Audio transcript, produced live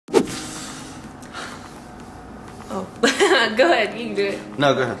Oh. Go ahead, you can do it.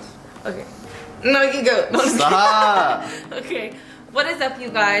 No, go ahead. Okay. No, you go. No, stop. Okay. What is up, you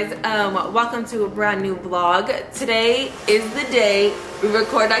guys? Welcome to a brand new vlog. Today is the day we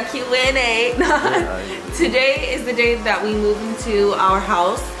record our Q&A. Today is the day that we move into our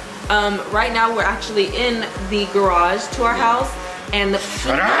house. Right now we're actually in the garage to our house, and the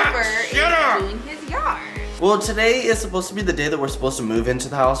neighbor is doing his yard. Well, today is supposed to be the day that we're supposed to move into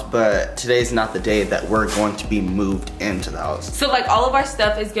the house, but today's not the day that we're going to be moved into the house. So like all of our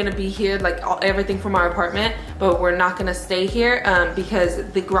stuff is gonna be here, like everything from our apartment, but we're not gonna stay here because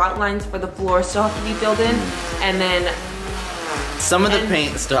the grout lines for the floor still have to be filled in, and then some of the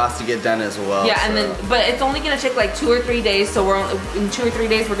paint still has to get done as well. Yeah, and then, but it's only gonna take like 2 or 3 days, so we're in 2 or 3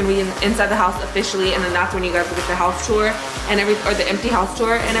 days we're gonna be inside the house officially, and then that's when you guys will get the house tour and or the empty house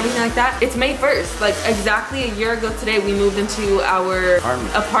tour and everything like that. It's May 1st, like exactly a year ago today we moved into our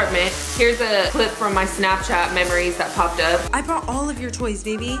apartment. Here's a clip from my Snapchat memories that popped up. I brought all of your toys,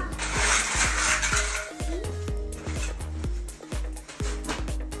 baby.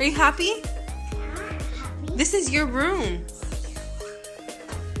 Are you happy? This is your room.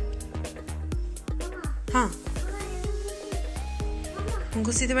 Huh? Wanna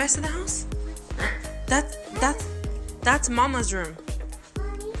go see the rest of the house? That's Mama's room.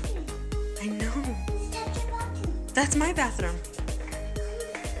 I know. That's my bathroom.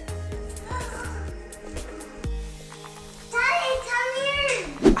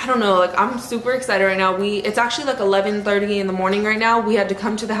 I don't know, like I'm super excited right now. It's actually like 11:30 in the morning right now. We had to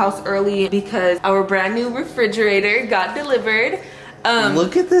come to the house early because our brand new refrigerator got delivered.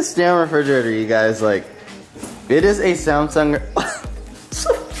 Look at this damn refrigerator, you guys. Like, it is a Samsung.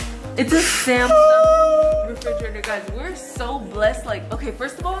 It's a Samsung refrigerator, guys. We're so blessed. Like, okay,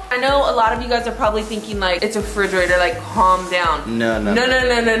 first of all, I know a lot of you guys are probably thinking like it's a refrigerator, like calm down.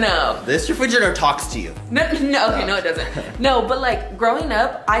 No. This refrigerator talks to you. No, okay, no it doesn't. No, but like growing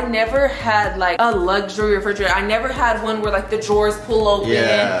up, I never had like a luxury refrigerator. I never had one where like the drawers pull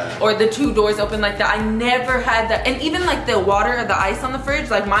open or the 2 doors open like that. I never had that. And even like the water or the ice on the fridge,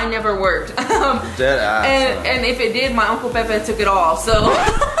 like mine never worked. Dead ass. And if it did, my Uncle Pepe took it all, so.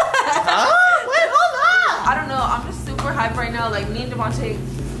 Wait, hold on. I don't know, I'm just super hyped right now. Like me and Devontae.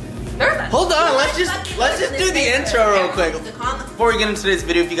 Hold on, let's just do the intro real quick. Before we get into today's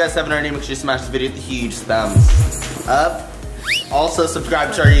video, if you guys haven't already, make sure you smash the video with a huge thumbs up. Also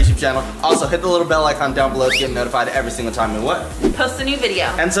subscribe to our YouTube channel. Also hit the little bell icon down below to get notified every single time we post a new video.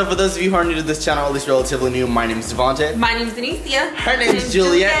 And so for those of you who are new to this channel, at least relatively new, my name is Devontae. My name is Denicia. Her name is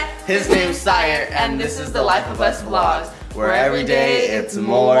Juliet. His name's Sire. And this is the Life of Us vlogs, where every day it's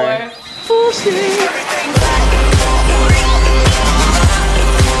more bullshit.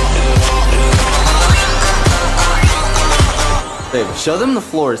 Babe, show them the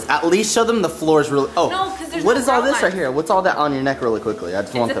floors. At least show them the floors really. Oh, no, because there's what is all this right here? What's all that on your neck really quickly? I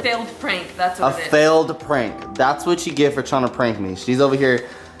just want It's a failed prank. That's what it is. A failed prank. That's what you get for trying to prank me. She's over here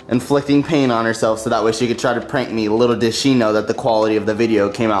inflicting pain on herself so that way she could try to prank me. Little did she know that the quality of the video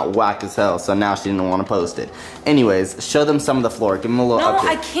came out whack as hell, so now she didn't want to post it. Anyways, show them some of the floor. Give them a little update. No,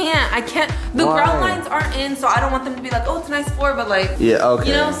 I can't. The grout lines aren't in, so I don't want them to be like, oh, it's a nice floor, but like, yeah, okay.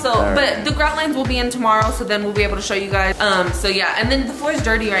 You know, so, but the grout lines will be in tomorrow, so then we'll be able to show you guys. So yeah, and then the floor is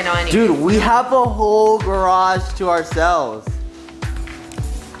dirty right now anyway. Dude, we have a whole garage to ourselves.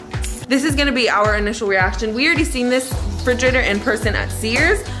 This is gonna be our initial reaction. We already seen this refrigerator in person at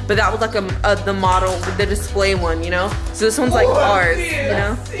Sears, but that was like the model, the display one, you know? So this one's like ours, you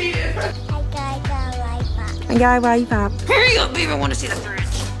know? I got a lollipop. Here you go, baby, I wanna see the fridge.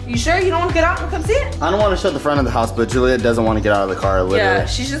 You sure you don't want to get out and come see it? I don't want to show the front of the house, but Juliet doesn't want to get out of the car, literally. Yeah,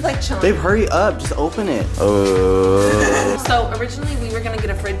 she's just like chilling. Babe, hurry up, just open it. So originally we were gonna get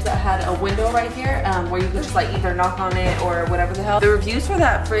a fridge that had a window right here where you could just like either knock on it or whatever the hell. The reviews for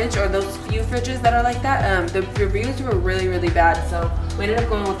that fridge, or those few fridges that are like that, the reviews were really, really bad. So we ended up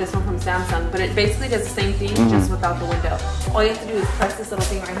going with this one from Samsung, but it basically does the same thing, just without the window. All you have to do is press this little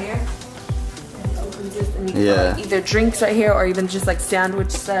thing right here. And you can put either drinks right here or even just like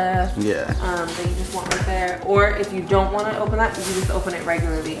sandwich stuff that you just want right there. Or if you don't want to open that, you can just open it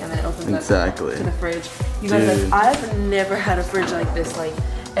regularly and then it opens up to the fridge. You guys, like, I've never had a fridge like this, like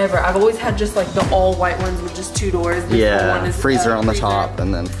ever. I've always had just like the all white ones with just 2 doors. Yeah, freezer on the top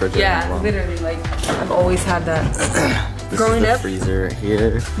and then refrigerator. Yeah, literally, like I've always had that. Growing up, freezer right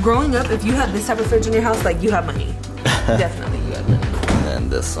here. Growing up, if you had this type of fridge in your house, like you have money. Definitely, you had money. And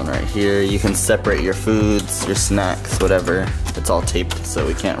this one right here, you can separate your foods, your snacks, whatever. It's all taped, so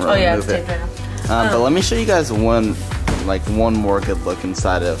we can't really move it. But let me show you guys one more good look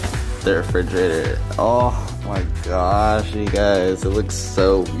inside of the refrigerator. Oh my gosh, you guys, it looks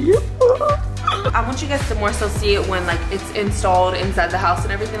so beautiful. I want you guys to more so see it when like it's installed inside the house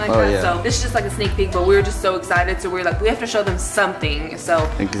and everything like that. Yeah. So this is just like a sneak peek, but we were just so excited. So we were like, we have to show them something. So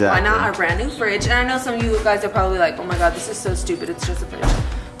why not our brand new fridge? And I know some of you guys are probably like, oh my God, this is so stupid. It's just a fridge.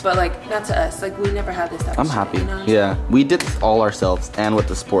 But like, not to us. Like, we never had this type of shit, happy. You know? Yeah, we did this all ourselves and with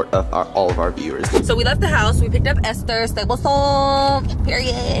the support of all of our viewers. So we left the house. We picked up Esther, stable soul,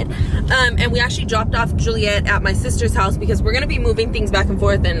 period. And we actually dropped off Juliet at my sister's house because we're gonna be moving things back and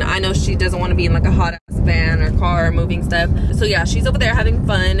forth. And I know she doesn't want to be in like a hot ass van or car moving stuff. So yeah, she's over there having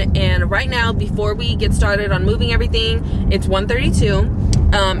fun. And right now, before we get started on moving everything, it's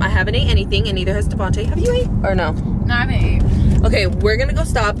 1:32. I haven't ate anything, and neither has Devontae. Have you ate or no? No, I haven't ate. Okay, we're gonna go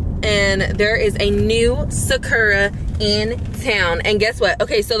stop, and there is a new Sakura in town. And guess what?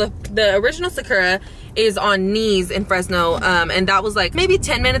 Okay, so the original Sakura is on Knees in Fresno, and that was like maybe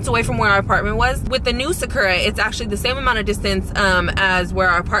 10 minutes away from where our apartment was. With the new Sakura, it's actually the same amount of distance as where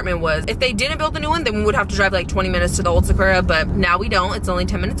our apartment was. If they didn't build the new one, then we would have to drive like 20 minutes to the old Sakura, but now we don't. It's only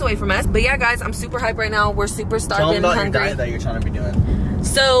 10 minutes away from us. But yeah, guys, I'm super hyped right now. We're super starving and hungry. Your diet that you're trying to be doing.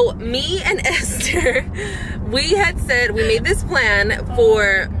 So me and Esther, we had said we made this plan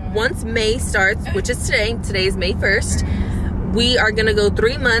for once May starts, which is today. Today is May 1st. We are gonna go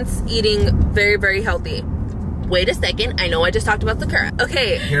 3 months eating very, very healthy. Wait a second, I know I just talked about Sakura.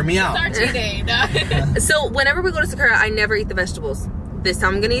 Okay. Hear me out. It's our cheat day. So whenever we go to Sakura, I never eat the vegetables. This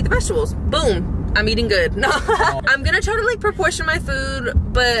time I'm gonna eat the vegetables. Boom, I'm eating good. No, I'm gonna try to like proportion my food,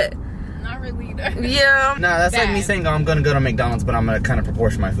 but not really either. Yeah. No, that's like me saying, oh, I'm gonna go to McDonald's, but I'm gonna kind of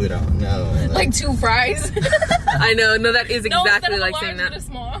proportion my food out. No. Like 2 fries. I know, no, that is exactly no, like saying that.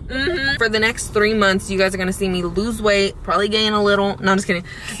 Small. For the next 3 months, you guys are gonna see me lose weight, probably gain a little. No, I'm just kidding.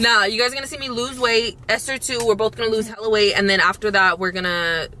 Nah, you guys are gonna see me lose weight. Esther too, we're both gonna lose hella weight, and then after that,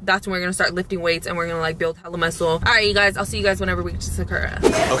 that's when we're gonna start lifting weights, and we're gonna like build hella muscle. All right, you guys, I'll see you guys whenever we get to Sakura.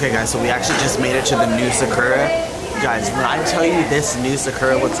 Okay, guys, so we actually just made it to the new Sakura. Guys, when I tell you this new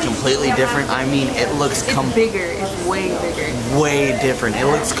Sakura looks completely different, I mean it looks bigger. It's way bigger. Way different. It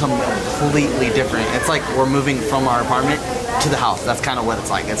looks completely different. It's like we're moving from our apartment to the house. That's kind of what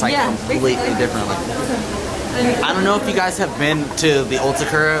it's like. It's like completely different. Like, I don't know if you guys have been to the old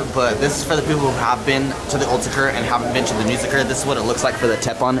Sakura, but this is for the people who have been to the old Sakura and haven't been to the new Sakura. This is what it looks like for the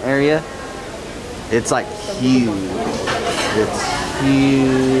Tepon area. It's like huge. It's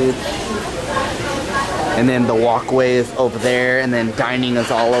huge. And then the walkway is over there, and then dining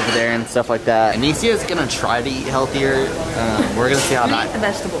is all over there and stuff like that. Anicia is gonna try to eat healthier. We're gonna see how that. Eat the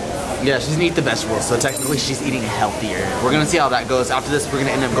vegetables. Yeah, she's gonna eat the vegetables, so technically she's eating healthier. We're gonna see how that goes. After this, we're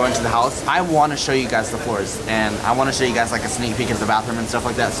gonna end up going to the house. I wanna show you guys the floors, and I wanna show you guys like a sneak peek of the bathroom and stuff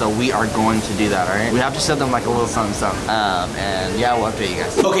like that, so we are going to do that, all right? We have to show them like a little something. And yeah, we'll update you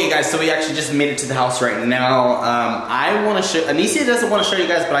guys. Okay, guys, so we actually just made it to the house right now. I wanna show, Anicia doesn't wanna show you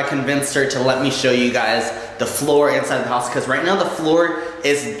guys, but I convinced her to let me show you guys the floor inside the house, because right now the floor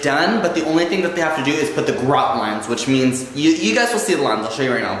is done, but the only thing that they have to do is put the grout lines, which means, you guys will see the lines, I'll show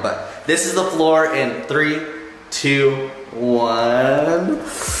you right now, but this is the floor in 3, 2, 1.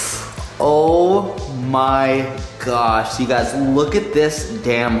 Oh my gosh, you guys, look at this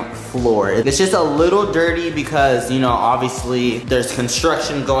damn floor. It's just a little dirty because, you know, obviously there's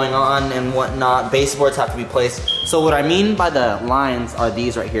construction going on and whatnot. Baseboards have to be placed. So what I mean by the lines are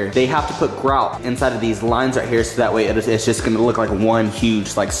these right here. They have to put grout inside of these lines right here, so that way it's just gonna look like one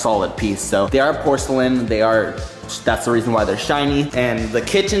huge, like, solid piece. So they are porcelain, that's the reason why they're shiny. And the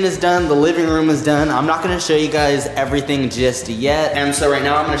kitchen is done, the living room is done. I'm not gonna show you guys everything just yet. And so right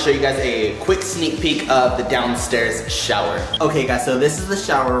now I'm gonna show you guys a quick sneak peek of the downstairs shower. Okay guys, so this is the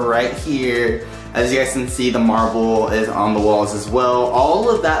shower right here. As you guys can see, the marble is on the walls as well. All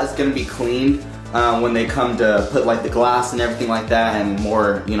of that is gonna be cleaned when they come to put like the glass and everything like that, and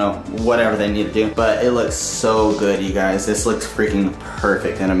more, you know, whatever they need to do. But it looks so good, you guys. This looks freaking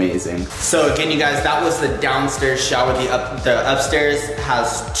perfect and amazing. So again, you guys, that was the downstairs shower. The upstairs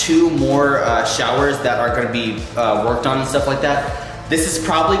has 2 more showers that are gonna be worked on and stuff like that. This is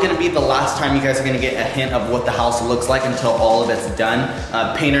probably gonna be the last time you guys are gonna get a hint of what the house looks like until all of it's done.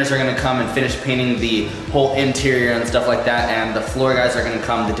 Painters are gonna come and finish painting the whole interior and stuff like that, and the floor guys are gonna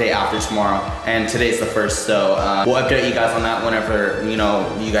come the day after tomorrow, and today's the 1st, so we'll update you guys on that whenever, you know,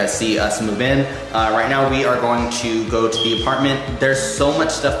 you guys see us move in. Right now we are going to go to the apartment. There's so much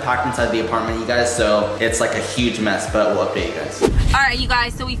stuff packed inside the apartment, you guys, so it's like a huge mess, but we'll update you guys. All right, you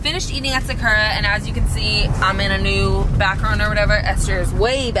guys, so we finished eating at Sakura, and as you can see, I'm in a new background or whatever. Esther is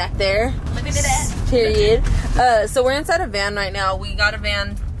way back there. Look at that. Period. So we're inside a van right now. We got a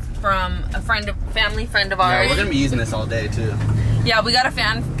van from a family friend of ours. Yeah, we're gonna be using this all day too. Yeah, we got a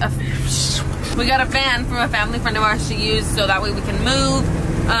van from a family friend of ours to use, so that way we can move.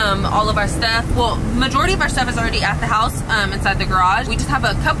 all of our stuff. Well, majority of our stuff is already at the house, inside the garage. We just have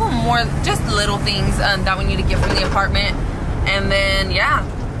a couple more, just little things that we need to get from the apartment. And then, yeah,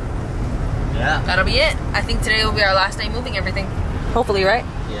 that'll be it. I think today will be our last day moving everything. Hopefully, right?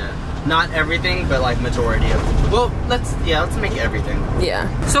 Yeah. Not everything, but like majority of it. Well, let's make everything. Yeah.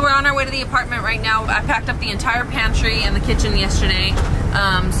 So we're on our way to the apartment right now. I packed up the entire pantry and the kitchen yesterday.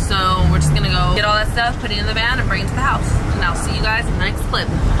 So we're just gonna go get all that stuff, put it in the van, and bring it to the house. And I'll see you guys in the next clip.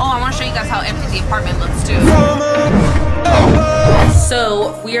 Oh, I want to show you guys how empty the apartment looks too.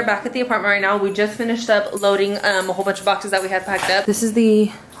 So we are back at the apartment right now. We just finished up loading a whole bunch of boxes that we had packed up. This is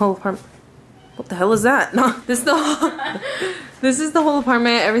the whole apartment. What the hell is that? No, this is the whole, this is the whole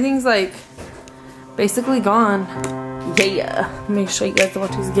apartment. Everything's like basically gone. Yeah. Let me show you guys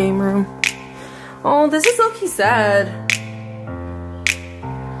Watty's game room. Oh, this is low-key sad.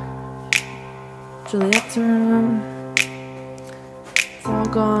 Juliet's room. It's all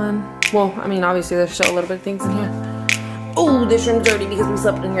gone. Well, I mean, obviously there's still a little bit of things in here. Oh, this room's dirty because we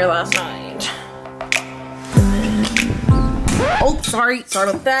slept in here last night. Oh, sorry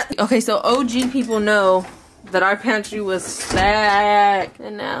about that. Okay, so OG people know that our pantry was stacked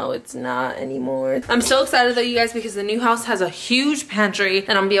and now it's not anymore. I'm so excited though, you guys, because the new house has a huge pantry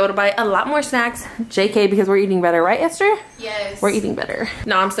and I'm gonna be able to buy a lot more snacks. JK, because we're eating better, right, Esther? Yes. We're eating better.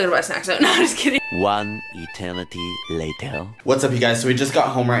 No, I'm still gonna buy snacks though. No, I'm just kidding. One eternity later. What's up, you guys? So we just got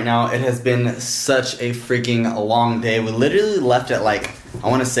home right now. It has been such a freaking long day. We literally left at like, I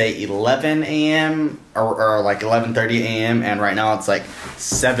want to say 11 a.m. or like 11:30 a.m. and right now it's like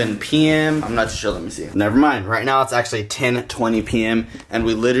 7 p.m. I'm not too sure, let me see. Never mind, right now it's actually 10:20 p.m. and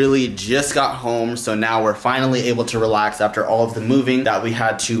we literally just got home, so now we're finally able to relax after all of the moving that we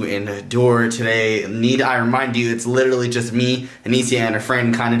had to endure today. Need I remind you, it's literally just me, Anicia, and a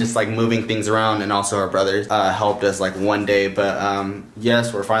friend kind of just like moving things around, and also our brothers helped us like one day, but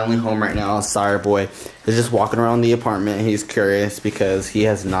yes, we're finally home right now. Sorry, boy is just walking around the apartment. He's curious because he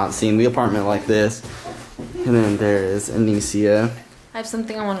has not seen the apartment like this. And then there is Anicia. I have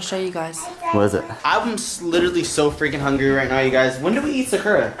something I want to show you guys. What is it? I'm literally so freaking hungry right now, you guys. When do we eat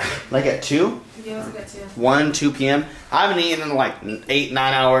Sakura? Like at 2? Yeah, it was a good 2. 1, 2 p.m. I haven't eaten in like 8,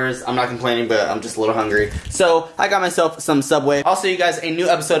 9 hours. I'm not complaining, but I'm just a little hungry. So I got myself some Subway. Also, you guys, a new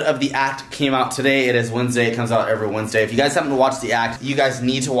episode of The Act came out today. It is Wednesday. It comes out every Wednesday. If you guys haven't watched The Act, you guys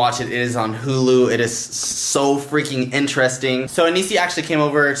need to watch it. It is on Hulu. It is so freaking interesting. So Anicia actually came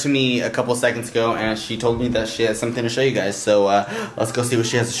over to me a couple seconds ago and she told me that she has something to show you guys. So let's go see what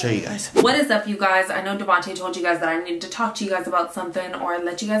she has to show you guys. What is up, you guys? I know Devontae told you guys that I needed to talk to you guys about something or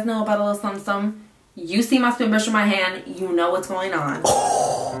let you guys know about a little something. You see my spin brush in my hand, you know what's going on.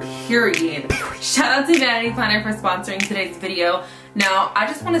 Period. Shout out to Vanity Planner for sponsoring today's video. Now, I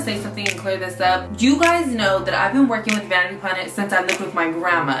just want to say something and clear this up. You guys know that I've been working with Vanity Planet since I lived with my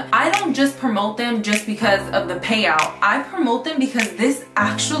grandma. I don't just promote them just because of the payout. I promote them because this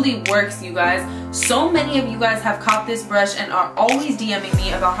actually works, you guys. So many of you guys have copped this brush and are always DMing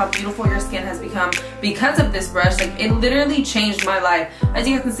me about how beautiful your skin has become because of this brush. Like, it literally changed my life. As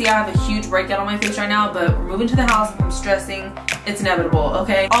you guys can see, I have a huge breakout on my face right now, but we're moving to the house. I'm stressing. It's inevitable,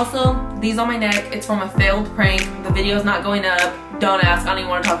 okay? Also, these on my neck, it's from a failed prank. The video's not going up. Don't ask, I don't even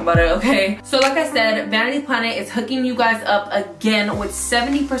want to talk about it, okay? So like I said, Vanity Planet is hooking you guys up again with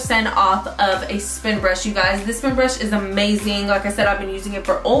 70% off of a spin brush, you guys. This spin brush is amazing. Like I said, I've been using it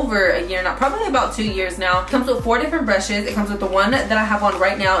for over a year now, probably about 2 years now. It comes with 4 different brushes. It comes with the one that I have on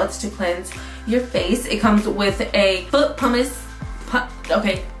right now. It's to cleanse your face. It comes with a foot pumice,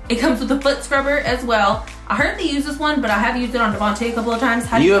 it comes with a foot scrubber as well. I heard they use this one, but I have used it on Devontae a couple of times.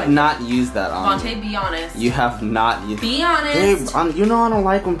 You have not used that on Devontae, be honest. You have not used. Be honest. Babe, you know I don't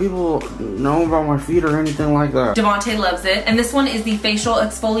like when people know about my feet or anything like that. Devontae loves it. And this one is the facial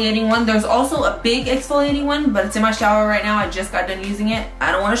exfoliating one. There's also a big exfoliating one, but it's in my shower right now. I just got done using it.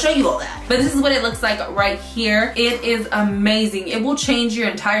 I don't want to show you all that. But this is what it looks like right here. It is amazing. It will change your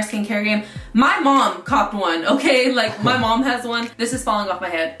entire skincare game. My mom copped one, okay? Like, my mom has one. This is falling off my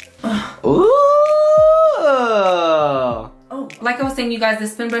head. Ooh. Oh, like I was saying, you guys,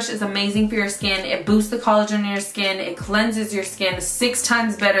 this spin brush is amazing for your skin. It boosts the collagen in your skin. It cleanses your skin 6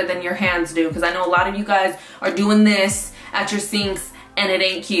 times better than your hands do. Because I know a lot of you guys are doing this at your sinks and it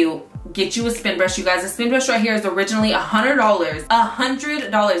ain't cute. Get you a spin brush, you guys. The spin brush right here is originally $100.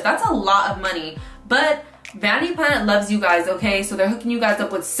 $100. That's a lot of money. But Vanity Planet loves you guys, okay? So they're hooking you guys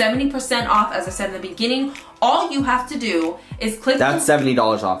up with 70% off, as I said in the beginning. All you have to do is click. That's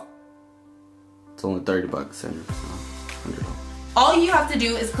 $70 off. It's only 30 bucks, 70% off. $100. All you have to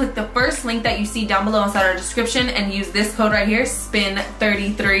do is click the first link that you see down below inside our description and use this code right here,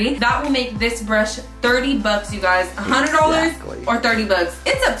 SPIN33. That will make this brush 30 bucks, you guys. $100 Exactly. or 30 bucks.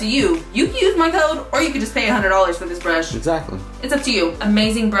 It's up to you. You can use my code or you could just pay $100 for this brush. Exactly. It's up to you.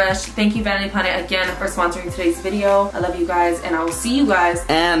 Amazing brush. Thank you, Vanity Planet, again for sponsoring today's video. I love you guys and I will see you guys.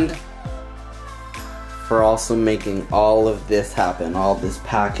 And for also making all of this happen, all this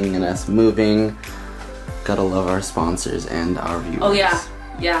packing and us moving. Gotta love our sponsors and our viewers. Oh yeah,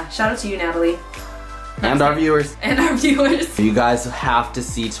 yeah. Shout out to you, Natalie. And our viewers. And our viewers. You guys have to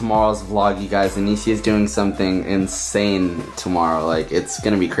see tomorrow's vlog, you guys. Anicia is doing something insane tomorrow. Like, it's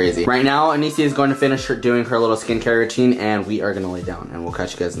gonna be crazy. Right now, Anicia is going to finish doing her little skincare routine, and we are gonna lay down, and we'll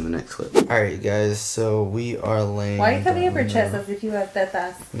catch you guys in the next clip. Alright, you guys, so we are laying Why are you covering up your down chest now. as if you have that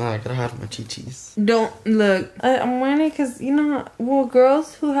fast? No, I gotta hide my chi-chis. Don't look. I'm wearing it because, you know, well,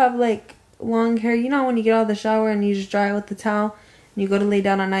 girls who have like long hair, you know, when you get out of the shower and you just dry it with the towel and you go to lay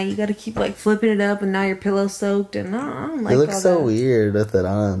down at night, you gotta keep like flipping it up and now your pillow's soaked and I don't like You look all so that. weird with it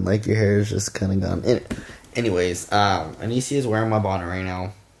on. Like your hair is just kind of gone. Anyways, Anicia is wearing my bonnet right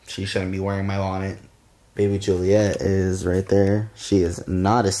now. She shouldn't be wearing my bonnet. Baby Juliet is right there. She is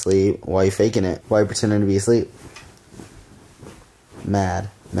not asleep. Why are you faking it? Why are you pretending to be asleep? Mad.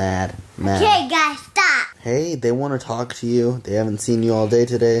 Okay, guys, stop. Hey, they want to talk to you. They haven't seen you all day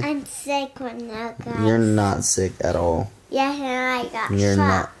today. I'm sick right now, guys. You're not sick at all. Yeah, I got You're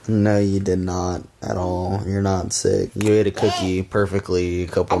shot. not. No, you did not at all. You're not sick. You ate a cookie perfectly a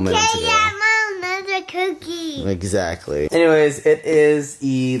couple minutes ago. Yeah, Mom, another cookie. Exactly. Anyways, it is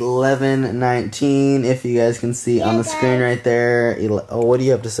 11:19. If you guys can see on the screen right there. Oh, what do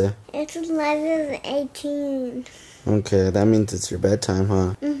you have to say? It's 11:18. Okay, that means it's your bedtime,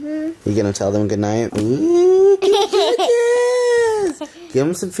 huh? Mm-hmm. You gonna tell them goodnight? Ooh, kisses! Give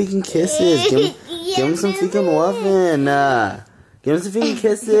them some freaking kisses. Give them some freaking muffin. Give them some freaking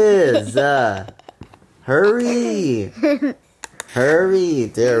kisses. Hurry. Hurry.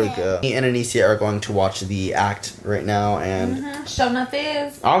 There we go. Me and Anicia are going to watch the act right now, and Show enough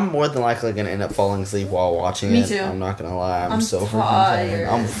is. I'm more than likely gonna end up falling asleep while watching Me it. too. I'm not gonna lie. I'm so freaking tired. tired.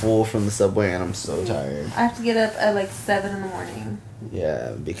 I'm full from the subway and I'm so tired. I have to get up at like 7 in the morning.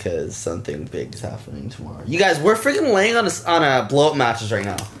 Yeah, because something big is happening tomorrow. You guys, we're freaking laying on a blow-up mattress right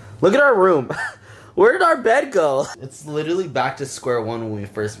now. Look at our room. Where did our bed go? It's literally back to square one when we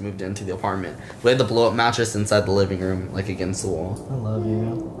first moved into the apartment. We had the blow-up mattress inside the living room, like against the wall. I love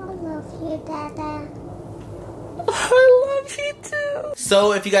you. I love you, Dada. I love you too.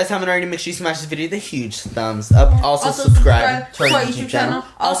 So, if you guys haven't already, make sure you smash this video with a huge thumbs up. Also subscribe to our YouTube channel.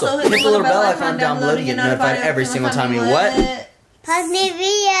 Also, hit the little bell icon down below to get notified every single time we what? Post new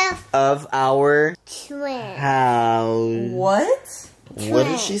video. Of our Twin. house. What? What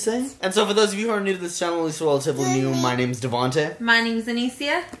did she say? And so for those of you who are new to this channel, at least relatively new, my name's Devonte. My name's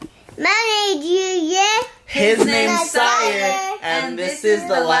Anicia. My name's Juliet. His name's Sire, and this is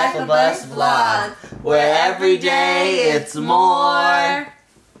the Life of Us vlog, where every day it's more.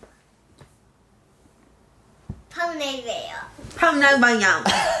 Post new video. Probably not by y'all.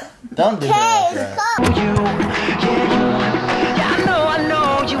 Don't do that. Hey, go.